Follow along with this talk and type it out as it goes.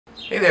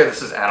Hey there,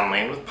 this is Adam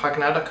Lane with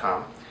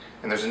Pocketnow.com,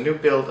 and there's a new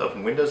build of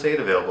Windows 8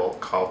 available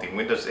called the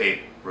Windows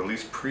 8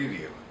 Release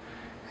Preview.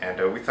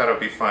 And we thought it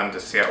would be fun to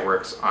see how it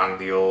works on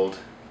the old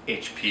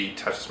HP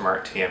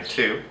TouchSmart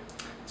TM2.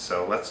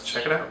 So let's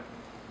check it out.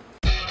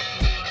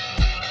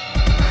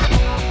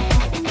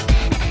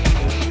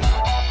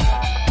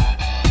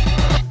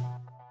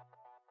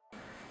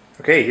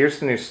 Okay, here's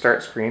the new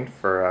start screen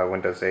for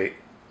Windows 8,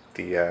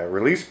 the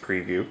Release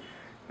Preview.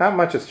 Not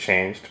much has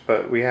changed,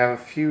 but we have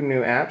a few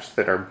new apps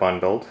that are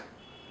bundled,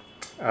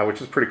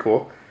 which is pretty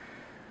cool.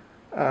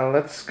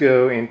 Let's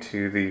go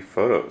into the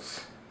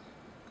photos.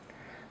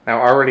 Now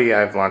already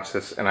I've launched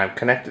this and I'm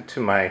connected to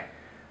my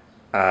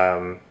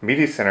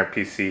Media Center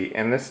PC,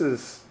 and this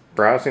is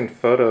browsing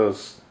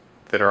photos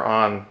that are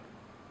on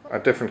a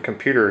different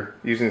computer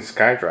using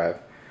SkyDrive.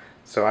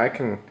 So I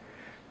can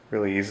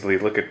really easily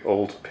look at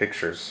old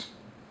pictures.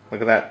 Look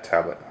at that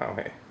tablet.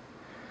 Okay.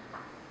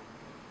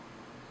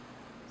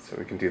 So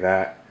we can do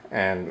that,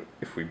 and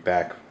if we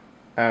back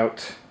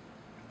out,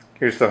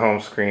 here's the home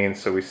screen.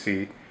 So we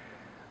see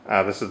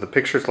this is the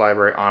pictures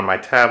library on my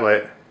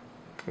tablet.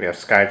 We have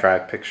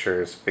SkyDrive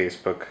pictures,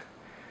 Facebook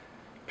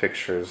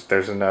pictures.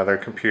 There's another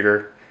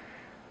computer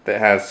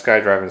that has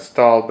SkyDrive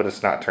installed, but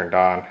it's not turned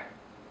on.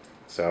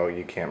 So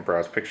you can't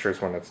browse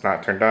pictures when it's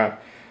not turned on.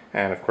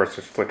 And of course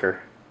there's Flickr.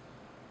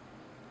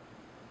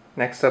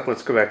 Next up,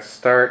 let's go back to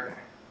Start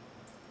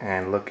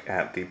and look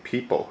at the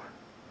people.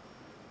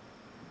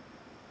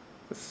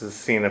 This is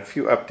seeing a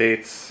few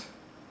updates.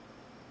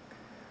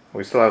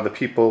 We still have the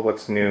people,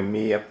 what's new,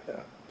 me up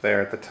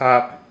there at the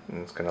top.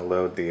 And it's going to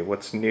load the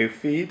what's new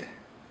feed.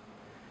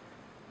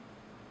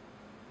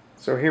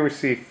 So here we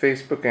see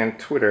Facebook and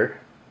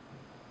Twitter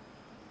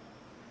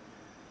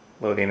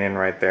loading in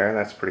right there.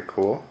 That's pretty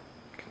cool.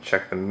 You can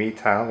check the me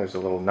tile. There's a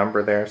little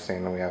number there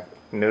saying that we have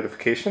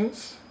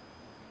notifications.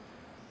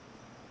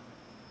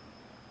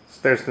 So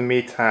there's the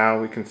me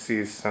tile. We can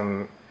see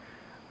some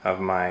of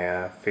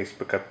my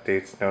Facebook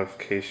updates,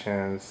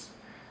 notifications,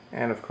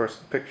 and of course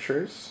the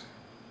pictures.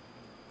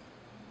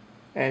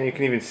 And you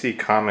can even see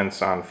comments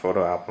on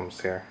photo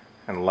albums here,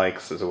 and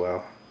likes as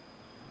well.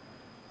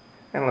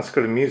 And let's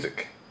go to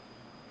music.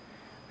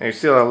 Now you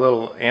see a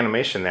little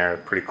animation there,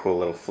 pretty cool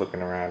little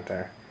flipping around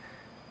there.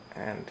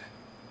 And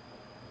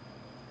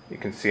you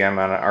can see I'm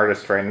on an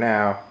artist right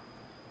now,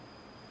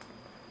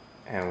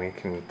 and we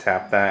can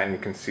tap that and you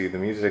can see the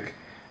music.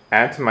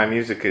 Add to my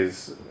music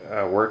is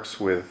works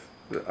with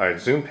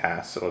Zoom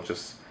Pass. It'll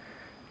just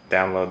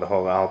download the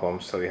whole album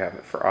so you have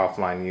it for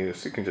offline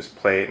use. You can just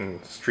play it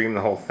and stream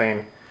the whole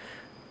thing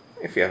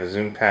if you have a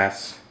Zoom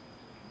Pass.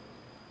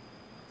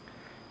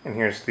 And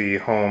here's the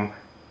home.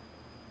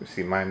 We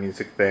see my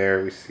music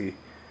there. We see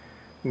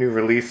new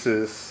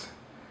releases.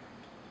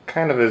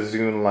 Kind of a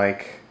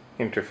Zune-like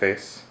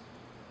interface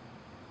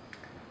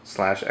 /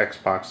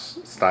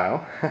 Xbox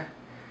style.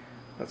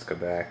 Let's go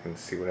back and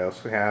see what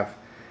else we have.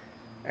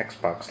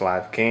 Xbox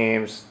Live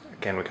Games.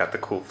 Again, we got the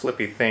cool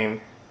flippy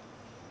thing.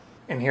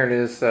 And here it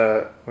is.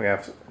 We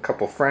have a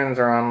couple friends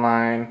are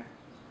online.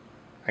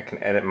 I can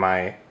edit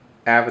my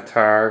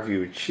avatar,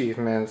 view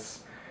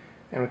achievements,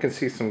 and we can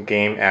see some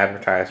game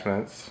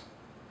advertisements.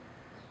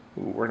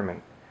 Ooh, wait a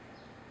minute.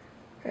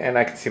 And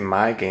I can see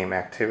my game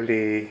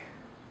activity.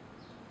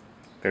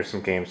 There's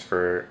some games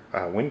for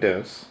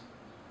Windows,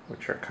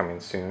 which are coming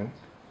soon.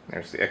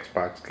 There's the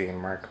Xbox Game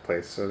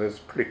Marketplace, so there's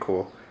a pretty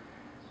cool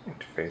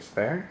interface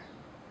there.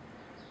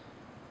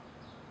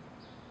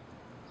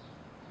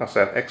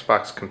 Also have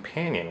Xbox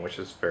Companion, which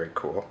is very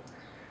cool.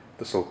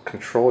 This will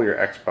control your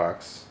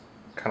Xbox,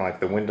 kind of like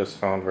the Windows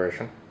Phone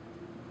version.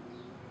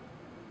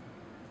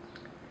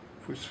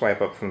 If we swipe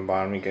up from the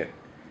bottom, you get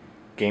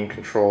game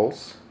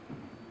controls,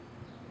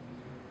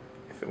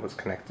 if it was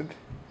connected.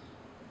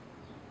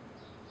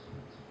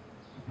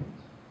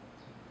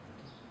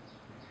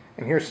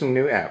 And here's some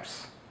new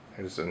apps.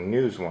 There's a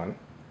news one.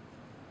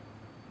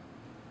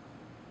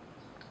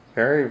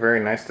 Very,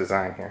 very nice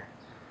design here.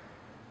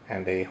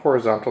 And a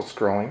horizontal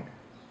scrolling.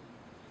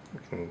 You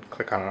can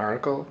click on an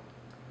article.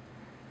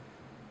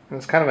 And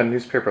it's kind of a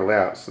newspaper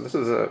layout. So this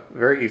is a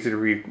very easy to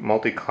read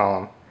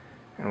multi-column.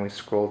 And we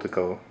scroll to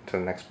go to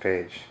the next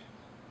page.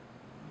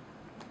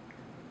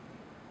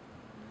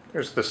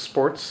 There's the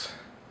sports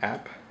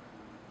app.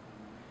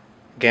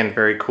 Again,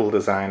 very cool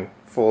design.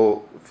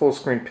 Full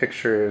screen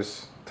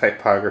pictures,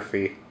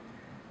 typography,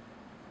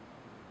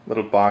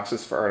 little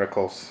boxes for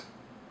articles.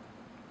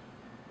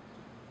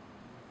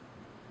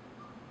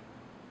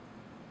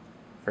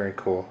 Very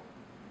cool.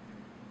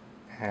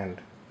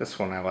 And this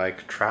one I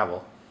like,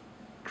 travel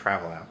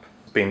app.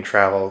 Being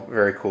travel,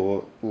 very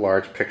cool,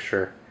 large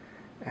picture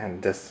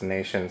and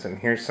destinations. And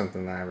here's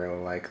something that I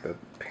really like, the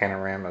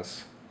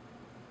panoramas.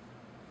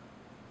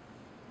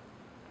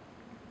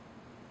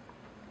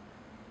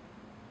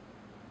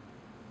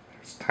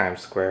 There's Times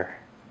Square.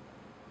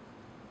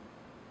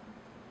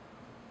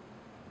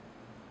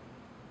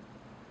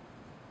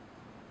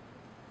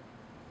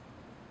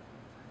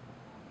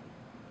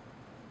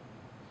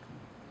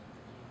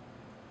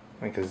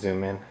 We can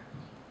zoom in.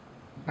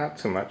 Not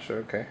too much,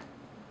 okay.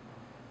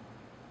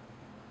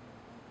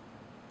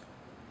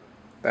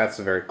 That's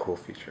a very cool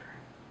feature.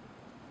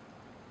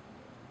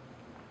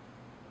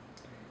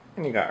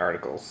 And you got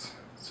articles,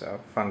 so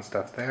fun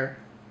stuff there.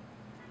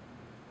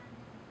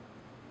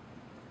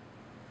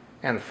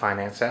 And the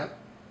finance app.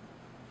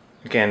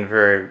 Again,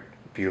 very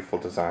beautiful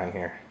design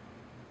here.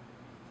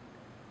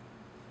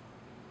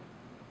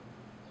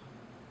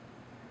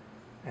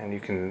 And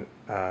you can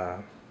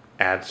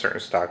add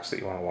certain stocks that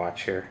you want to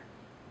watch here.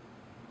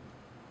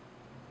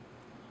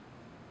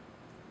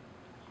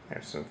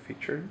 There's some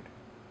featured.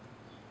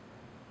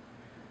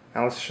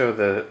 Now let's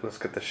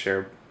get the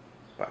share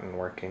button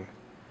working.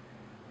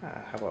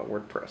 How about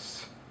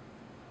WordPress?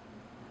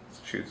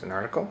 Let's choose an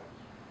article.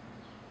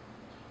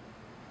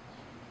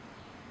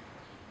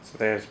 So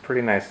there's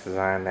pretty nice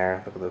design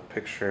there. Look at the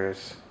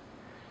pictures.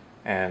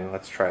 And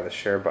let's try the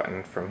share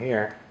button from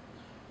here.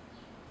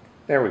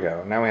 There we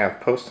go. Now we have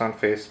post on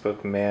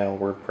Facebook, mail,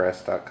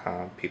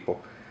 WordPress.com,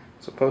 people.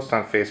 So post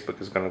on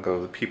Facebook is going to go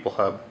to the People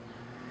Hub.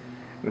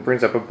 And it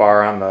brings up a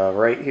bar on the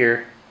right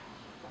here.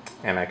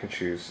 And I can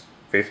choose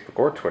Facebook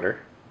or Twitter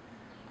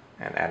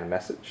and add a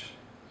message.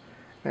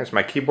 There's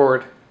my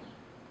keyboard.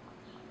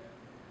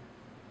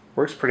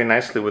 Works pretty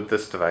nicely with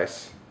this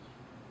device.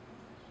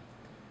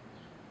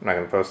 I'm not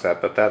going to post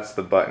that, but that's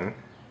the button.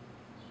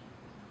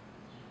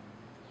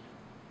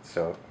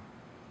 So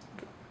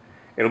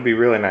it'll be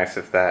really nice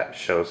if that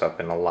shows up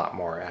in a lot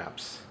more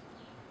apps.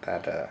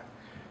 That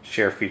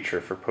share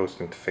feature for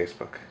posting to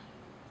Facebook.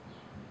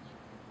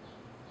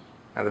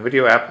 Now the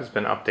video app has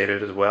been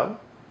updated as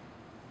well.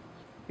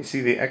 You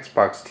see the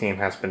Xbox team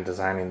has been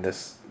designing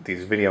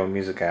these video and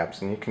music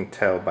apps, and you can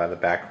tell by the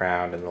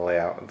background and the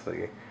layout of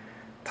the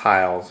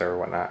tiles or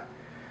whatnot.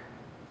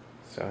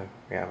 So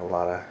we have a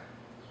lot of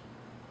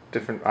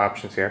different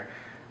options here.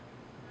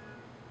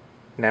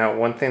 Now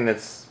one thing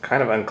that's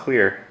kind of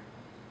unclear,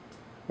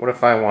 what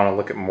if I want to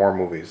look at more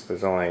movies?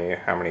 There's only,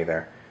 how many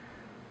there?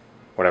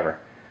 Whatever.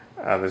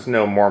 There's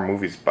no more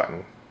movies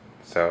button.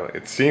 So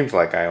it seems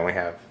like I only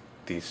have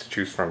these to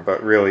choose from,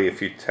 but really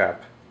if you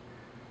tap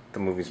the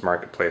movies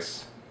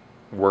marketplace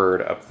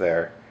word up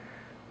there,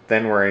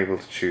 then we're able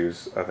to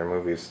choose other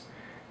movies.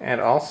 And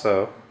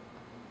also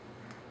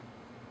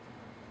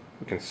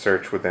we can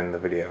search within the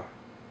video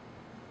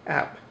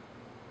app.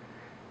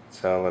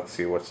 So let's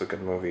see, what's a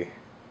good movie?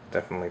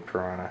 Definitely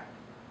Piranha.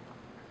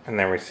 And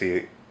then we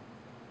see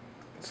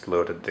it's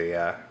loaded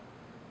the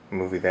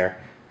movie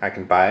there. I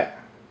can buy it.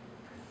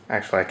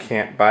 Actually, I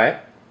can't buy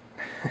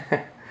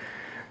it.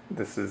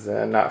 This is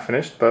not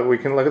finished, but we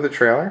can look at the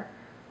trailer.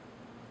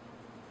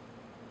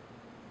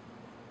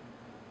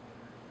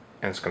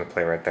 And it's going to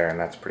play right there, and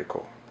that's pretty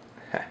cool.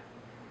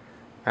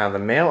 Now the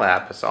Mail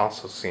app has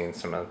also seen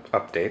some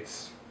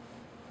updates.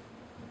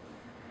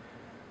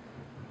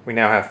 We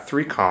now have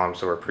 3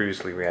 columns, where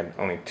previously we had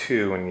only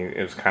 2, and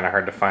it was kind of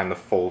hard to find the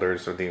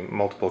folders or the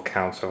multiple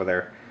accounts over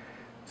there.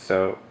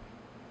 So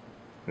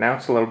now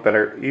it's a little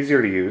better,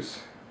 easier to use.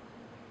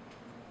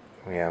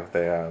 We have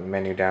the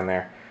menu down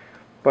there,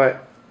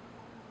 but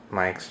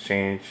my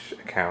Exchange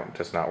account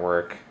does not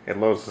work. It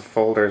loads the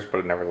folders, but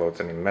it never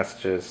loads any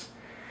messages.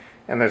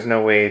 And there's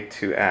no way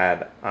to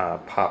add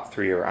POP3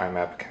 or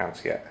IMAP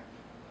accounts yet.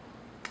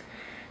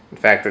 In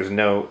fact, there's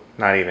not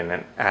even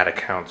an add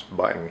accounts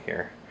button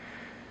here.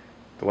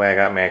 The way I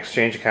got my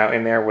Exchange account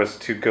in there was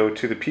to go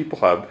to the People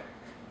Hub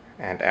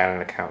and add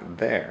an account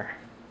there,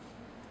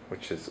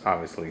 which is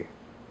obviously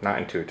not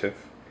intuitive.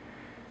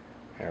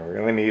 I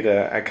really need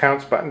an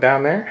accounts button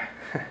down there.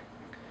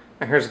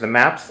 And here's the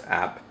Maps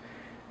app.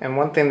 And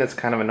one thing that's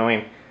kind of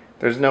annoying,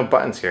 there's no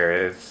buttons here.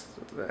 It's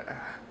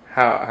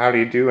how do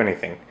you do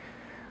anything?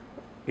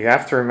 You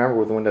have to remember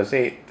with Windows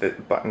 8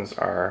 that buttons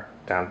are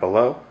down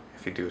below.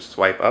 If you do a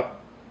swipe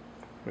up,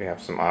 we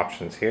have some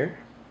options here.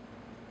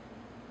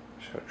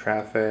 Show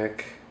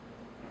traffic,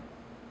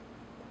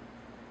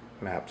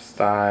 map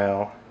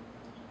style.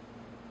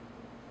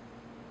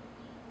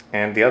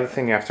 And the other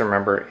thing you have to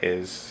remember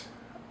is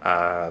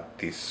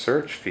the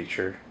search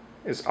feature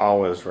is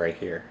always right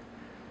here.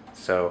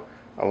 So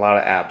a lot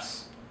of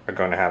apps are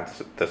going to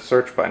have the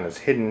search button is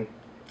hidden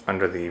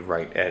under the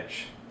right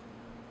edge.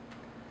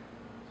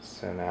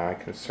 So now I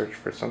can search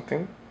for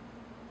something.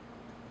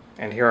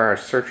 And here are our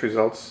search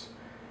results.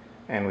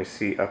 And we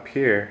see up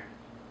here,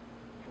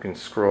 you can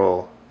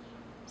scroll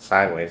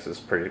sideways. It's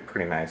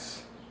pretty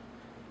nice.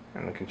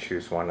 And we can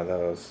choose one of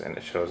those and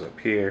it shows up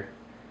here.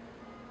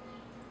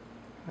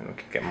 And we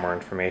can get more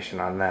information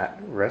on that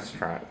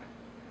restaurant.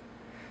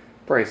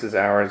 Prices,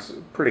 hours,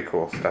 pretty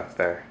cool stuff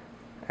there.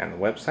 And the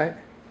website.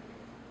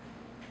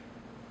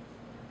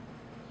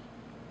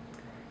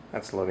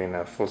 That's loading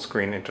a full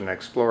screen Internet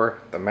Explorer,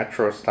 the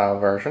Metro style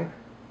version.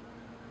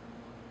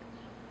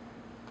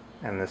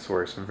 And this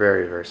works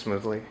very, very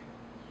smoothly.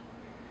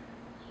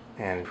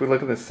 And if we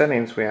look at the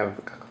settings, we have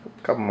a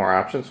couple more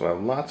options. We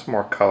have lots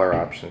more color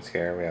options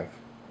here. We have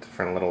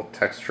different little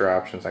texture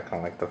options. I kind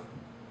of like the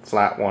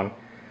flat one.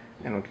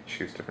 And we can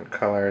choose different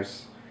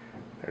colors.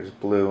 There's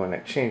blue and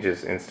it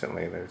changes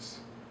instantly. There's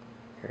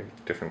a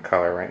different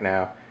color right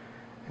now.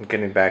 And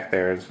getting back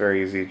there is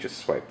very easy. Just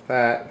swipe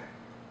that.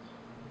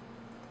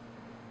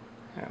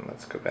 And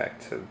let's go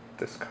back to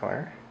this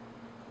color.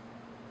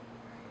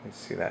 You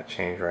see that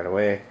change right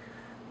away.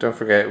 Don't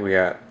forget we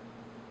got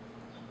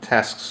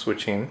task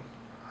switching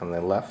on the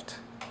left.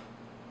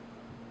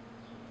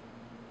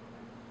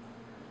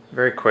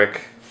 Very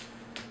quick,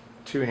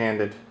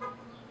 two-handed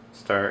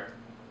start,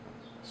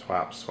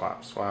 swap,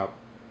 swap, swap.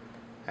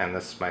 And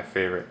this is my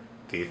favorite,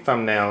 the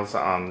thumbnails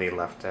on the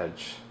left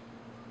edge.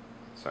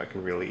 So I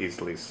can really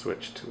easily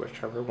switch to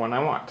whichever one I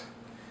want.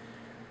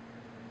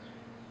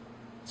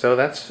 So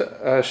that's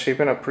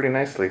shaping up pretty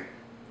nicely.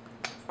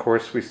 Of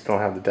course, we still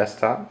have the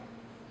desktop.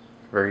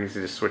 Very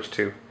easy to switch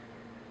to.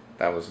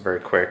 That was very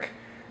quick.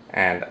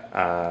 And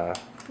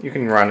you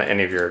can run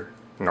any of your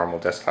normal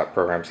desktop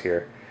programs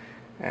here.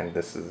 And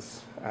this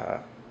is a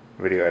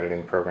video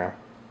editing program.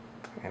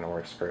 And it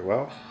works very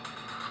well.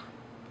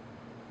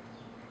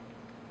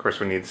 Of course,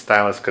 we need the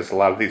stylus because a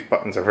lot of these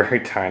buttons are very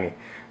tiny.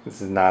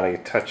 This is not a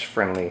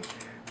touch-friendly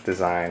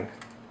design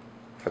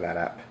for that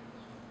app.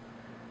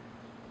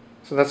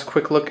 So that's a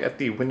quick look at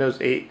the Windows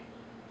 8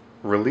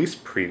 release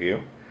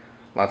preview.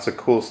 Lots of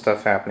cool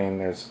stuff happening.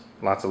 There's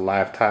lots of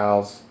live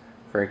tiles,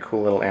 very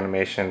cool little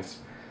animations,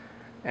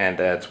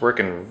 and it's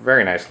working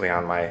very nicely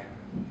on my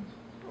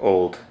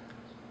old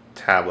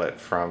tablet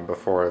from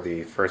before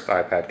the first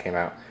iPad came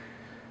out.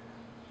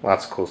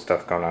 Lots of cool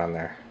stuff going on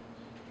there.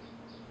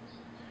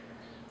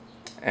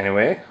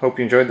 Anyway, hope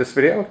you enjoyed this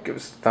video. Give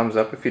us a thumbs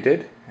up if you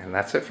did, and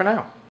that's it for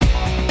now.